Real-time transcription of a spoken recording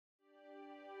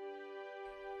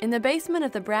In the basement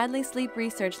of the Bradley Sleep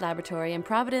Research Laboratory in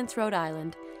Providence, Rhode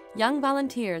Island, young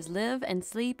volunteers live and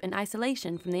sleep in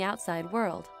isolation from the outside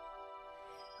world.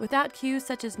 Without cues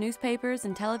such as newspapers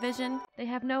and television, they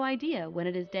have no idea when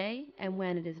it is day and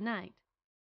when it is night.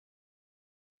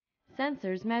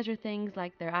 Sensors measure things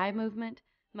like their eye movement,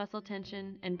 muscle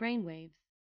tension, and brain waves.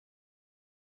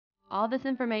 All this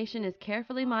information is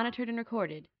carefully monitored and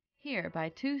recorded here by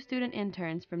 2 student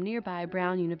interns from nearby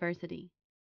Brown University.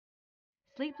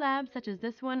 Sleep labs such as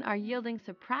this one are yielding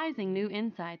surprising new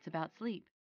insights about sleep,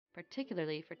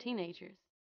 particularly for teenagers.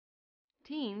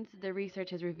 Teens, the research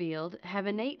has revealed, have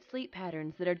innate sleep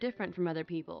patterns that are different from other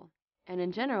people, and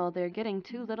in general, they're getting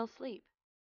too little sleep.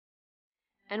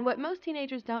 And what most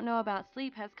teenagers don't know about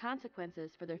sleep has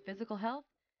consequences for their physical health,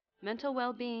 mental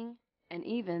well-being, and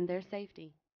even their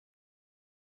safety.